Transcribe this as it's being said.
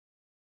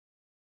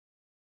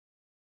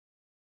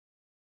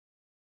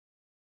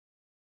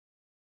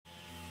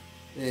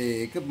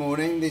Hey, good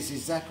morning, this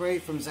is Zachary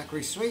from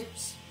Zachary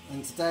Sweeps,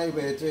 and today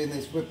we're doing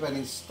this wood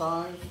burning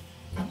stove,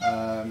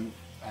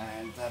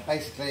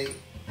 basically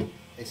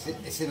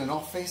it's in an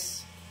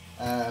office,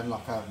 in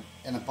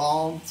a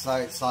barn, so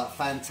it's like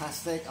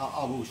fantastic.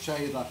 I will show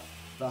you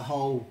the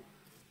whole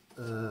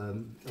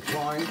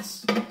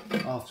appliance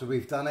after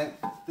we've done it.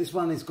 This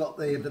one has got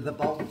the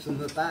bolts on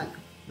the back,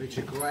 which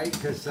are great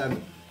because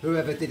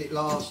whoever did it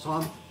last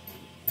time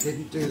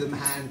didn't do them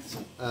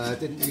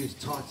didn't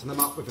tighten them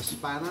up with a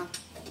spanner,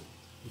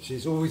 which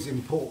is always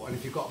important.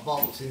 If you've got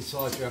bolts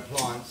inside your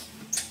appliance,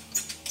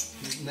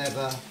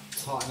 never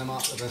tighten them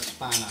up with a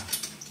spanner.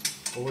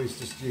 Always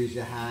just use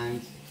your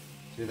hand.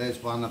 So there's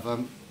one of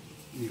them.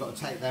 You've got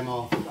to take them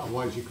off,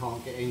 otherwise you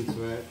can't get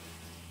into it.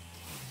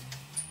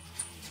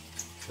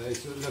 So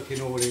it's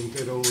looking all in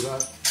good order.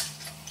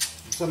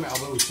 Something I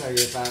will show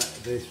you about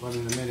this one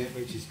in a minute,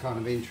 which is kind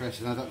of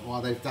interesting. I don't know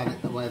why they've done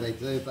it the way they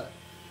do, but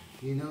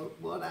you know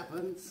what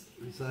happens.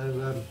 So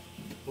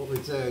what we're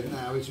doing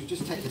now is we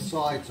just take the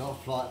sides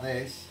off like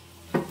this.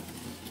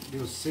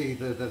 You'll see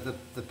the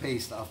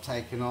piece that I've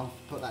taken off.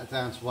 Put that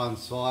down to one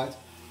side.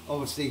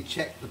 Obviously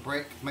check the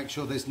brick, make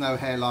sure there's no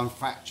hairline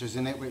fractures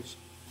in it, which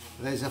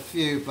there's a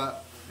few,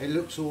 but it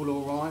looks all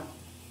right.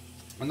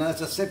 And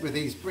as I said with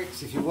these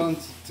bricks, if you want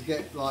to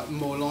get like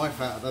more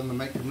life out of them and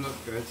make them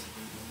look good,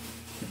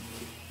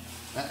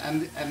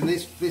 and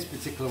this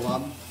particular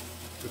one,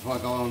 before I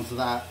go on to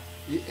that,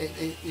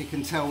 you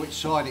can tell which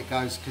side it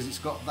goes because it's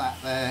got that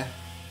there.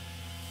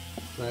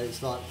 So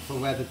it's like for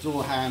where the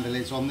door handle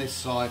is on this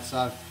side.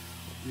 So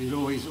you'd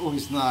always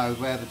know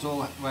where the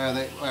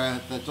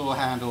door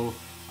handle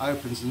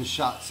opens and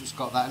shuts. It's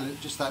got that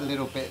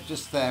little bit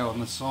just there on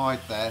the side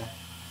there,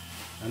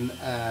 and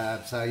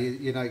so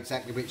you know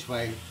exactly which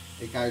way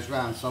it goes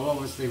round. So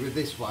obviously with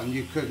this one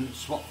you couldn't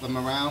swap them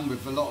around.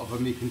 With a lot of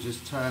them you can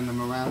just turn them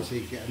around so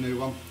you can get a new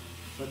one.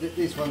 But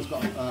this one's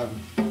got a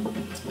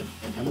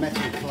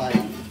metal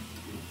plate.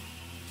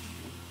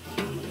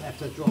 You have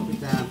to drop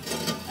it down.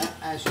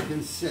 As you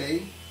can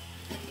see,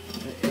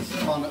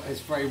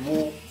 it's very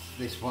warped.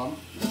 This one.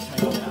 Let's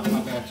take it out.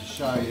 I'll be able to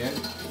show you.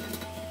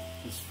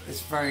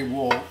 It's very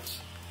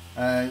warped.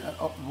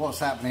 What's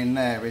happening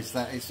there is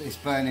that it's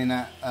burning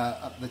at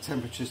the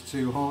temperature's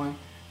too high.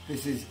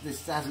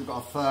 This hasn't got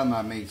a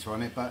thermometer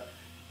on it, but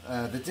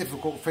the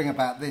difficult thing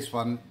about this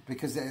one,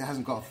 because it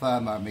hasn't got a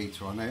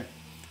thermometer on it,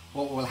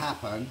 what will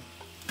happen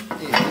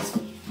is,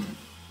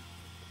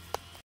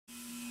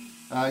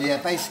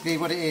 basically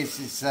what it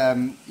is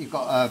you've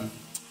got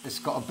it's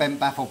got a bent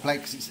baffle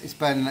plate because it's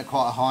burning at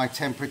quite a high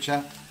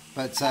temperature.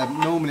 But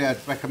normally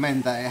I'd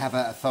recommend that you have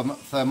a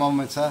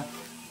thermometer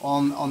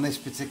on this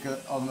particular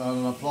on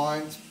an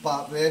appliance.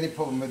 But the only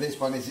problem with this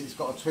one is it's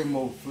got a twin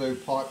wall flue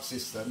pipe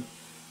system,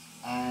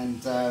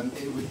 and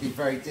it would be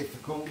very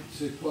difficult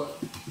to put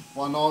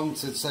one on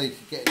so you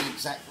could get an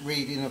exact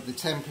reading of the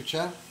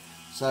temperature.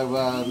 So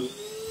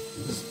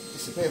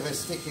it's a bit of a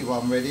sticky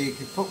one really. You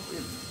could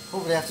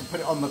probably have to put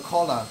it on the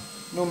collar.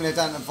 Normally I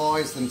don't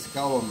advise them to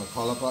go on the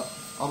collar, but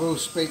I will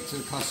speak to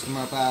the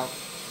customer about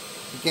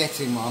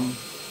getting one.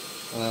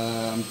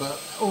 But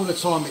all the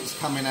time it's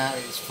coming out,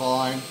 it's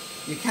fine.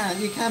 You can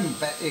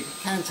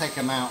take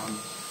them out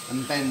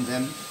and bend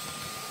them.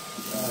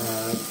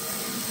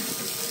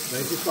 So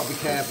you just got to be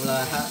careful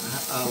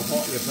how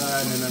hot you're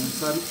burning them.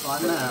 So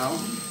like now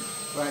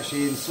we're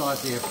actually inside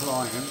the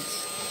appliance.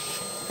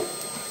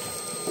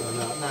 And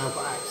now I've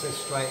got access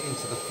straight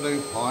into the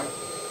flue pipe.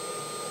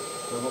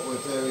 So what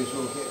we'll do is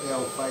we'll get the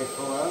old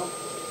faithful out.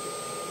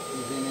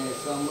 He's in here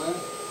somewhere.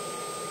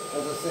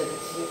 As I said,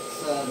 it's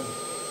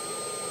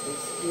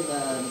in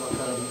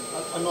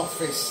an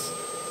office.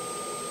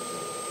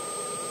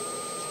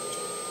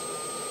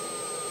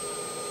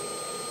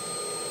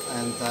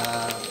 And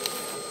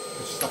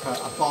it's like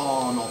a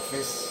barn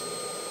office,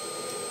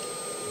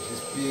 which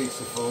is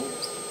beautiful.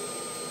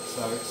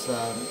 So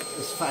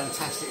it's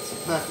fantastic. It's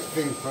a perfect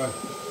thing for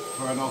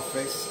an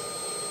office,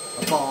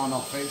 a barn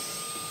office.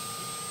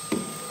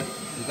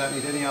 You don't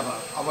need any other.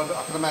 I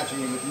can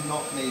imagine you would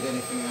not need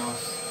anything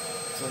else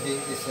to heat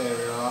this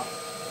area up.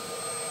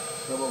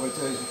 So what we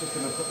do is we're just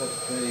going to put the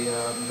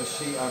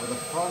sheet over the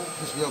front,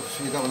 because we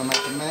obviously don't want to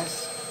make a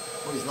mess.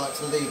 We always like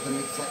to leave them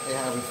exactly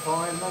how we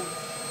find them.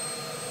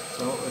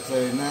 So what we're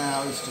doing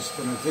now is just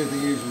going to do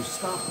the usual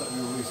stuff that we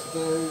always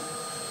do.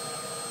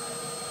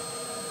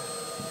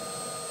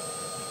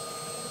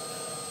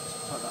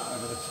 Put that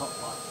over the top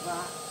like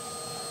that,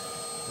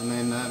 and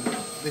then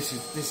this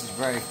is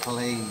very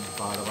clean,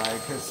 by the way,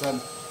 because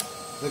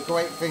the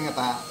great thing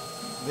about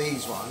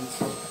these ones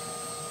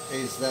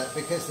is that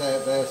because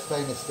they're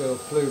stainless steel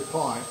flue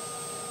pipe,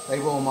 they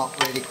warm up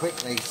really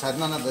quickly, so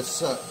none of the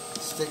soot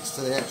sticks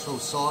to the actual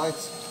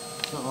sides.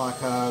 It's not like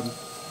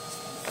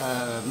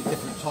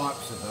different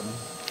types of them.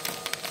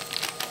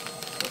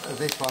 But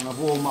this one will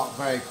warm up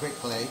very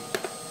quickly,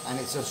 and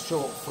it's a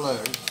short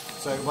flue,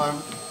 so it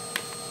won't.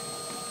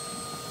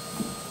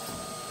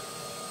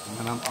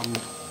 And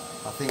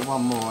I think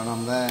one more and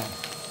I'm there.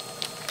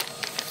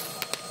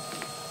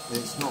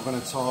 It's not going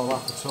to tire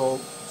up at all.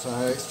 So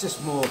it's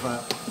just more of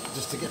a,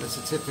 just to get the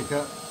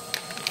certificate.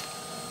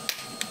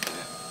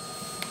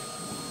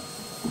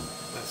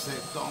 That's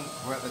it, done,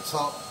 we're at the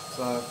top.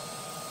 So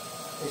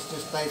it's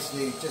just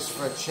basically just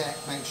for a check,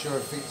 make sure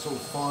everything's all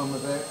fine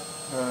with it.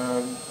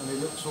 And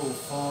it looks all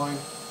fine,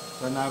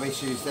 so no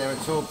issues there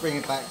at all. Bring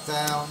it back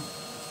down.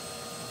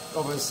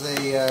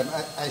 Obviously,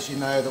 as you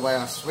know, the way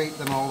I sweep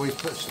them, I always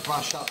push the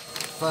brush up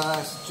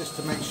first, just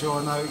to make sure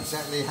I know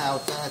exactly how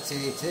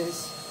dirty it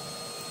is.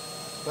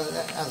 But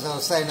as I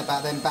was saying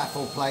about them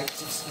baffle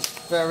plates, it's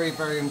very,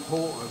 very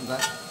important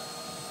that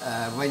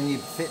when you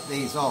fit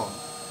these on,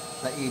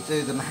 that you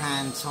do them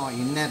hand tight.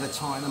 You never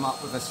tighten them up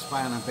with a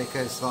spanner,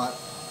 because like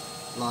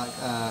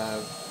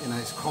you know,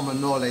 it's common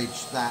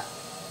knowledge that,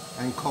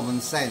 and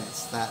common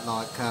sense that,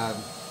 like,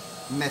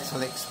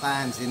 metal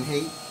expands in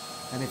heat,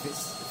 and if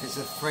it's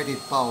a threaded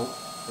bolt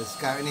that's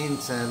going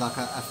into like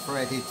a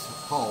threaded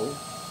hole,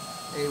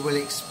 it will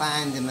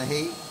expand in the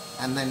heat,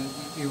 and then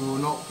you will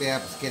not be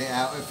able to get it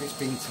out if it's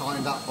been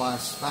tightened up by a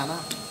spanner.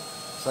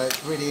 So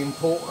it's really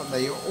important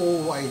that you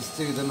always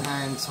do them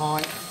hand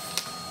tight.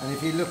 And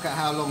if you look at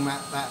how long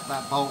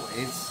that bolt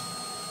is,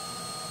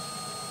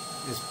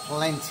 it's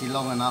plenty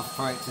long enough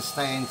for it to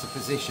stay into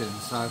position,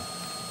 so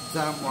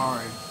don't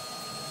worry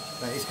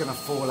that it's going to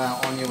fall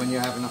out on you when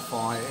you're having a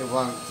fight. It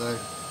won't do.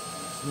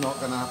 It's not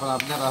going to happen.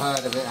 I've never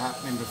heard of it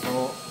happening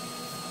before,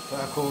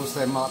 but of course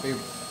it might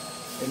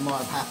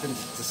have happened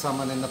to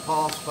someone in the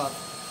past, but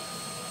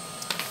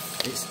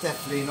it's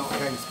definitely not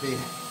going to be.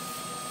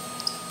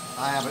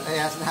 It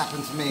hasn't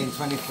happened to me in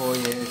 24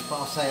 years, but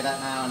I'll say that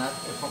now, and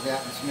it probably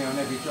happens to me on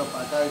every job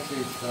I go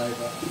to today.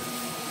 But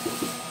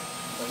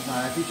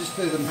no, if you just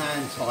do them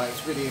hand tight,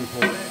 it's really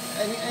important.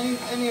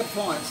 Any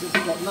appliance that's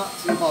got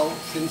nuts and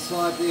bolts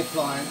inside the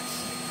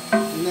appliance,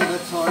 never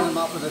tighten them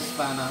up with a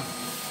spanner.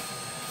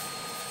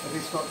 If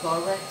it's got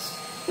direct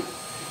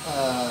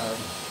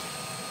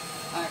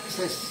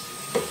access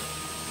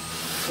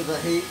to the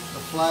heat, the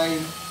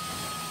flame,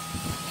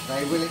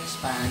 they will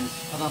expand.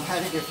 And I've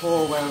had it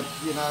before where,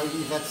 you know,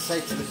 you've had to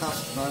say to the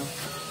customer,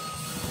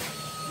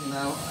 you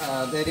know,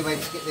 the only way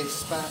to get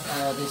this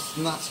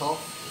nut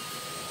off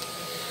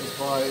is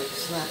by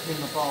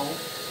snapping the bolt,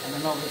 and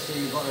then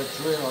obviously you've got to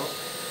drill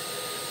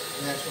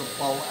the actual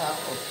bolt out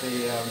of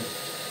the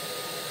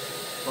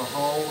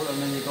hole, and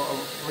then you've got to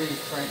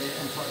re-thread it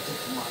and put a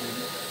different one in,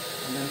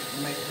 and then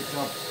make the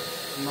job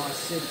a nice,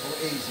 simple,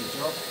 easy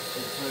job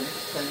for an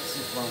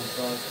expensive one.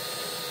 So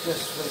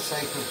just for the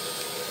sake of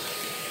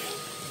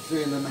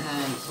doing them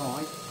hand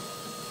tight,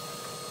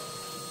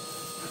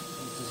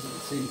 it doesn't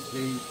seem to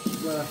be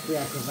worth the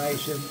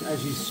aggravation.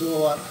 As you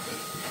saw,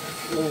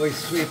 always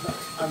sweep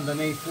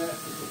underneath it.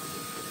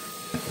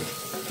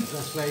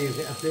 That's where you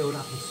get a build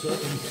up of soot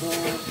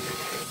inside.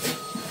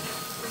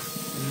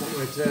 And what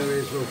we'll do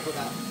is we'll put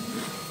that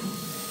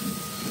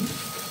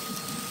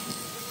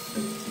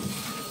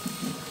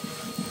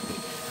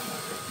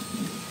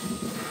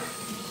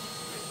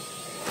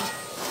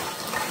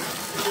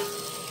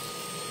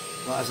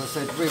but as I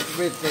said,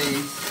 with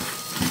these,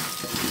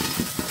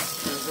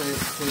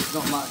 there's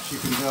not much you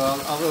can do.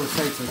 I will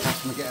say to the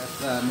customer, get a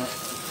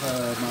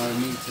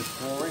thermometer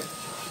for it.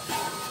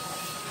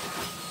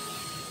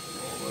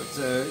 What we'll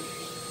do,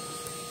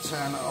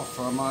 turn it off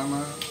for a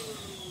moment,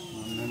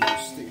 and then we'll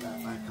stick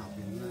that back up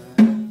in there.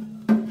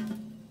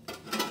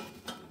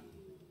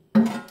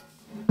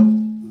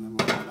 And then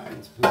we'll put that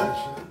into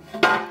position.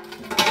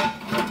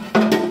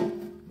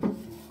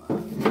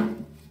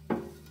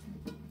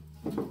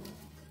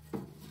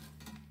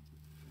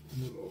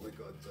 And what we've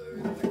got to do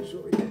is make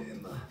sure we get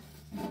in there.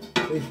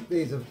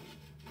 These are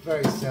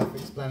very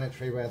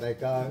self-explanatory where they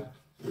go,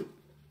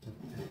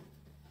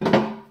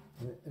 and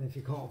if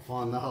you can't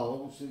find the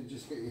holes, you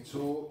just get your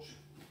torch.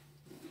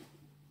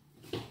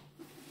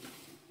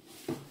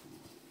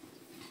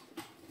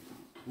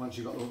 Once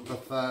you've got the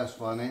first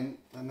one in,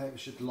 then it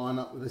should line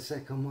up with the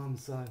second one.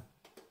 So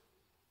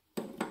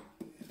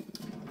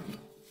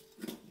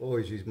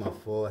always use my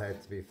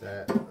forehead, to be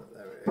fair.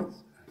 There it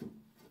is.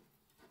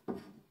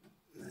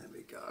 There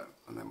we go,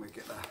 and then we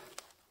get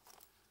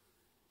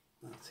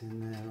that's in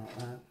there like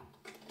that.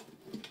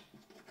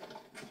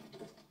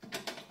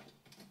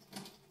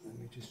 Let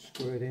me just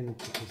screw it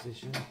into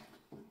position.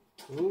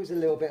 They're always a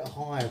little bit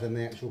higher than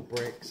the actual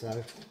brick,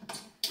 so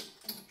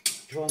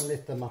try and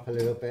lift them up a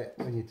little bit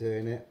when you're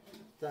doing it.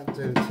 Don't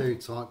do them too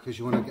tight, because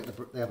you want to get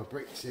the other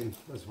bricks in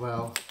as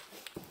well.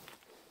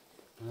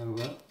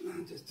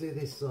 Just do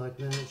this side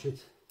now. It should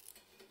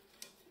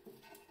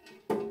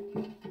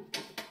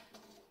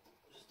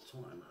just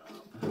tighten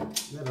it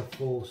up. Never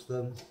force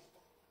them.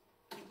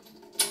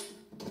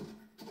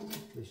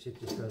 They should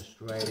just go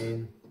straight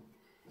in.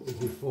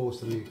 If you force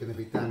them, you're going to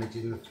be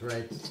damaging the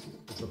threads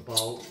of the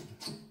bolt.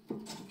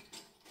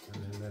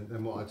 And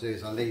then what I do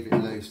is I leave it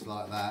loose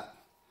like that.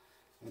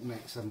 It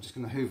makes, I'm just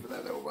going to hoover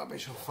that little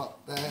rubbish off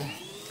up there.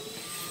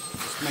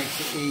 Just makes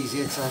it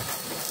easier to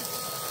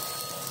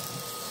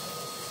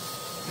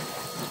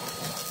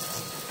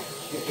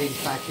get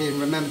these back in.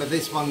 Remember,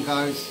 this one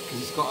goes,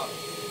 because it's got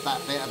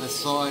that bit at the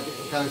side,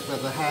 it goes where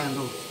the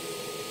handle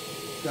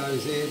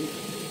goes in.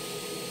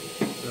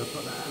 So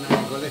put that an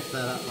angle, lift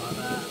that up like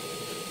that.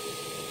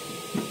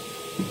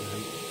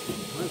 And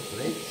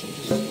hopefully it should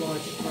just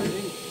slide straight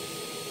in.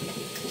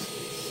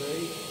 Let's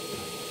see.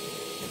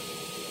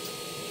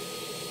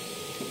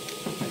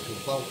 Little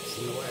bolts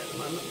in the way at the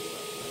moment,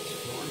 but that's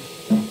fine.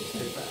 Just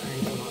do that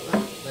angle like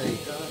that. There you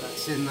go,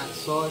 that's in that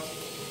side.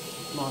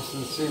 Nice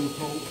and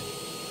simple.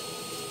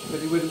 But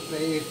it wouldn't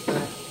be if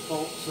the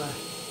bolts are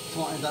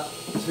tightened up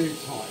too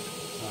tight.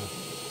 So,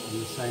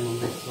 and the same on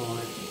this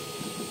side.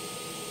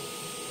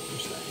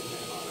 Push that in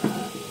there like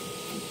that.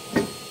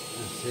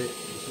 That's it,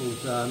 it's all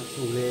done, it's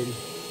all in.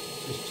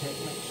 Just check,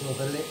 make sure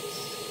the lips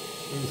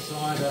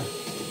inside are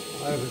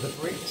over the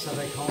bricks so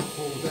they can't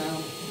fall down.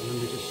 And then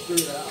we just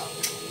screw that up.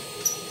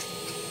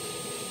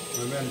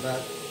 Remember,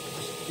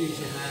 just use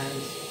your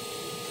hands,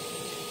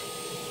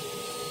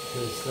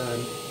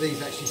 because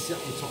these actually sit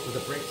on top of the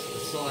bricks at the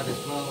side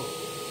as well.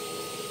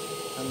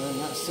 And then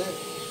that's it.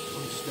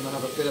 I'm just going to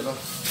have a bit of a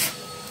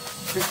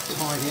quick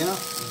tidy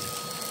up.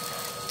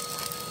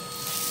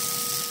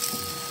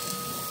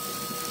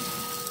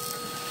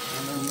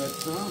 And then we're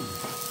done.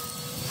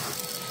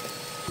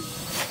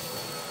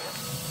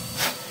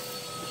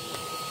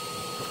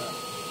 Put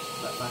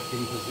that back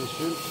in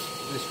position.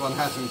 This one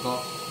hasn't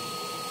got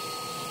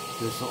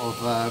the sort of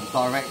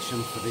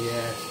direction for the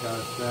air to go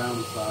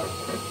down, so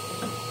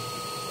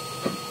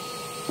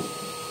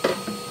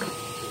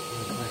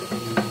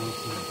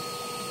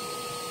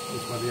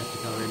this way we have to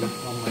go in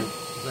one way.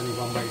 There's only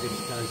one way this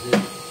goes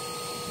in.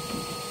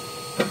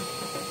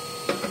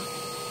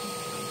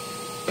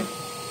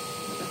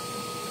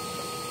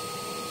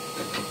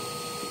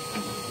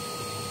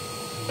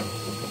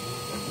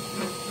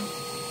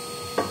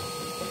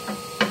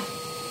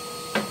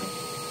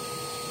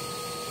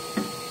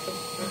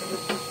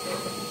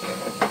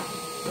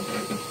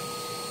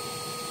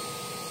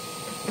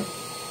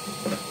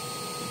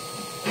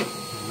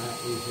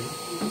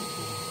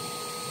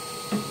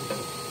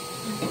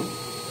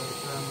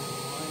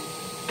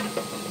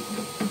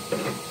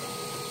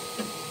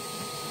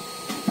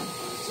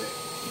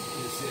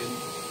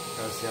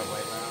 Goes the other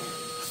way round.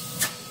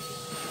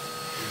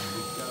 There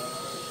we go.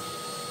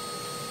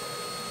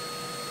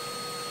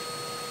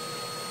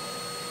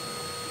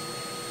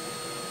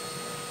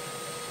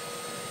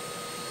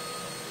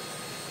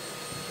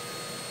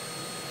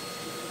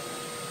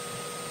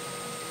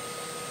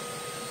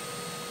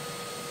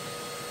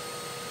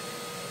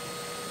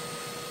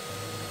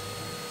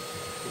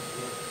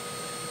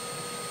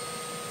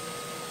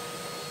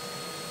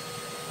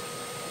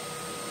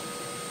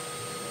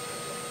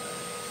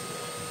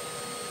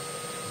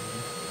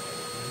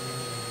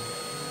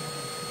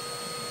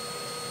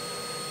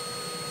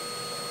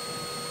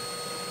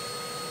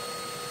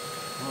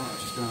 Right,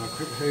 just going to have a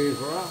quick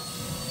hoover up.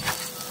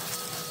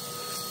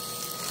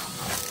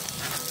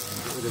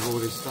 Get rid of all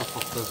this stuff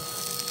off the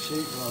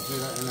sheet, but I'll do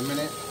that in a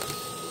minute.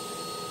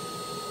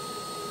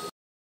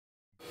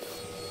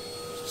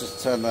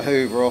 Just turn the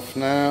hoover off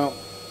now.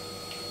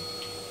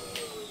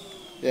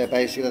 Yeah,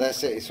 basically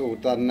that's it, it's all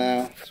done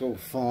now. It's all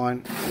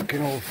fine,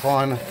 looking all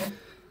fine.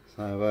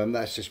 So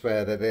that's just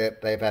where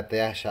they've had the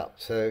ash up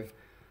to.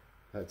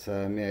 But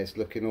yeah, it's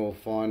looking all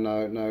fine,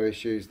 no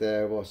issues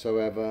there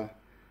whatsoever.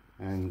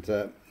 And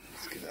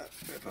let's get that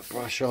bit of a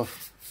brush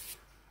off.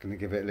 Going to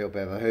give it a little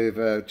bit of a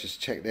hoover. Just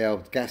check the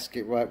old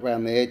gasket right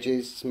round the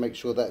edges to make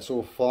sure that's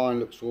all fine.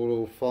 Looks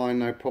all fine.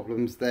 No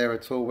problems there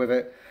at all with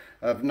it.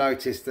 I've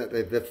noticed that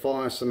the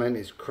fire cement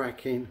is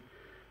cracking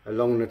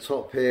along the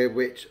top here,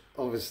 which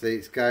obviously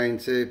it's going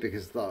to,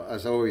 because like,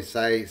 as I always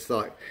say, it's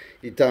like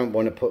you don't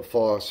want to put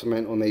fire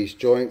cement on these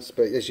joints.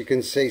 But as you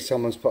can see,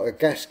 someone's put a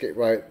gasket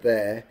right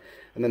there,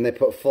 and then they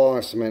put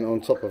fire cement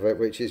on top of it,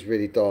 which is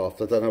really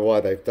daft. I don't know why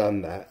they've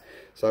done that.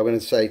 So I'm going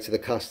to say to the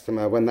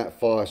customer, when that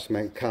fire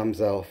cement comes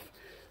off,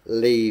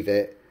 leave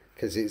it,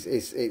 because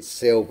it's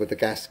sealed with the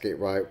gasket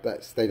rope.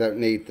 They don't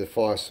need the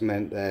fire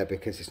cement there,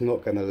 because it's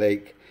not going to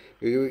leak.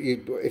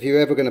 If you're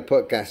ever going to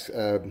put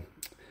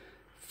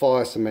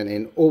fire cement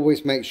in,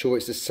 always make sure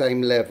it's the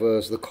same level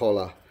as the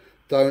collar.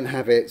 Don't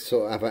have it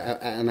sort of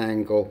at an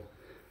angle,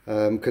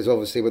 because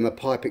obviously when the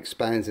pipe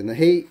expands in the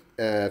heat,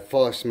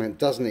 fire cement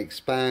doesn't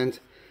expand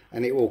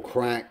and it will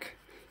crack,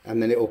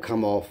 and then it will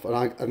come off.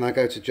 And I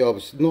go to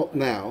jobs, not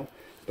now,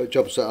 but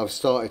jobs that I've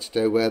started to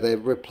do where they're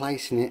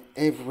replacing it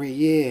every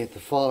year, the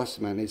fire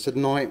cement. It's a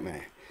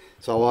nightmare.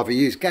 So I'll either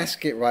use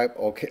gasket rope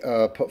or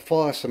put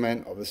fire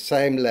cement at the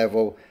same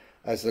level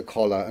as the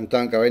collar, and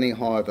don't go any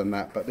higher than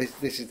that. But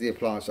this is the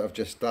appliance that I've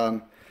just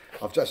done.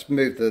 I've just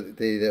moved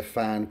the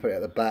fan, put it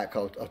at the back.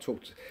 I'll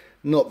talk to,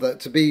 not that,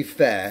 to be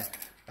fair,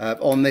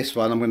 on this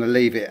one I'm going to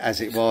leave it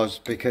as it was,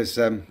 because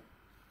you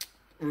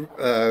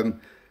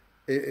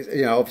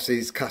know, obviously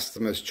it's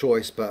customer's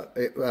choice, but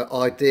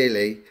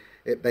ideally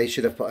they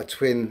should have put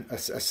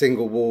a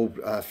single wall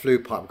flue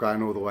pipe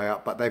going all the way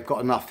up, but they've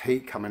got enough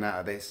heat coming out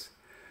of this,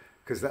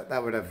 because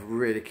that would have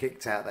really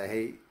kicked out the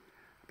heat.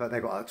 But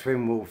they've got a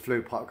twin wall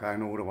flue pipe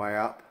going all the way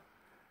up,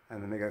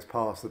 and then it goes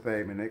past the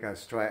beam and it goes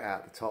straight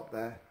out the top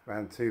there,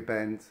 around two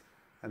bends,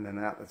 and then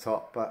out the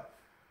top. But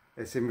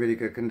It's in really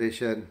good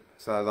condition.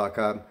 So like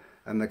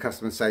and the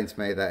customer's saying to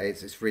me that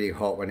it's really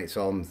hot when it's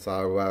on.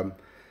 So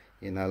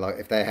you know, like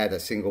if they had a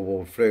single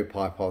wall flue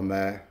pipe on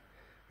there,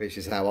 which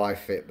is how I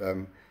fit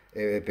them,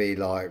 it would be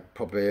like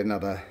probably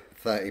another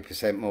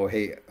 30% more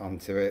heat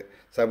onto it.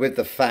 So with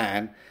the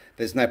fan,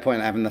 there's no point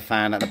in having the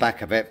fan at the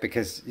back of it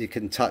because you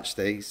can touch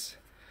these.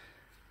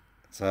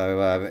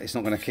 So it's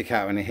not going to kick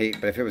out any heat.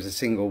 But if it was a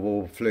single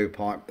wall flue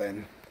pipe,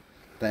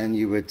 then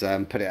you would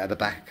put it at the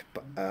back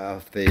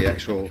of the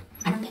actual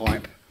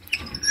pipe.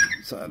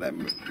 So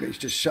then let's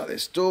just shut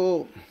this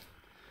door,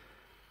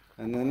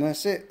 and then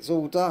that's it. It's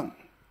all done.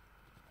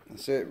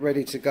 That's it,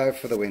 ready to go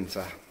for the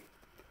winter.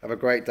 Have a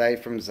great day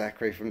from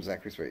Zachary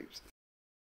Sweeps.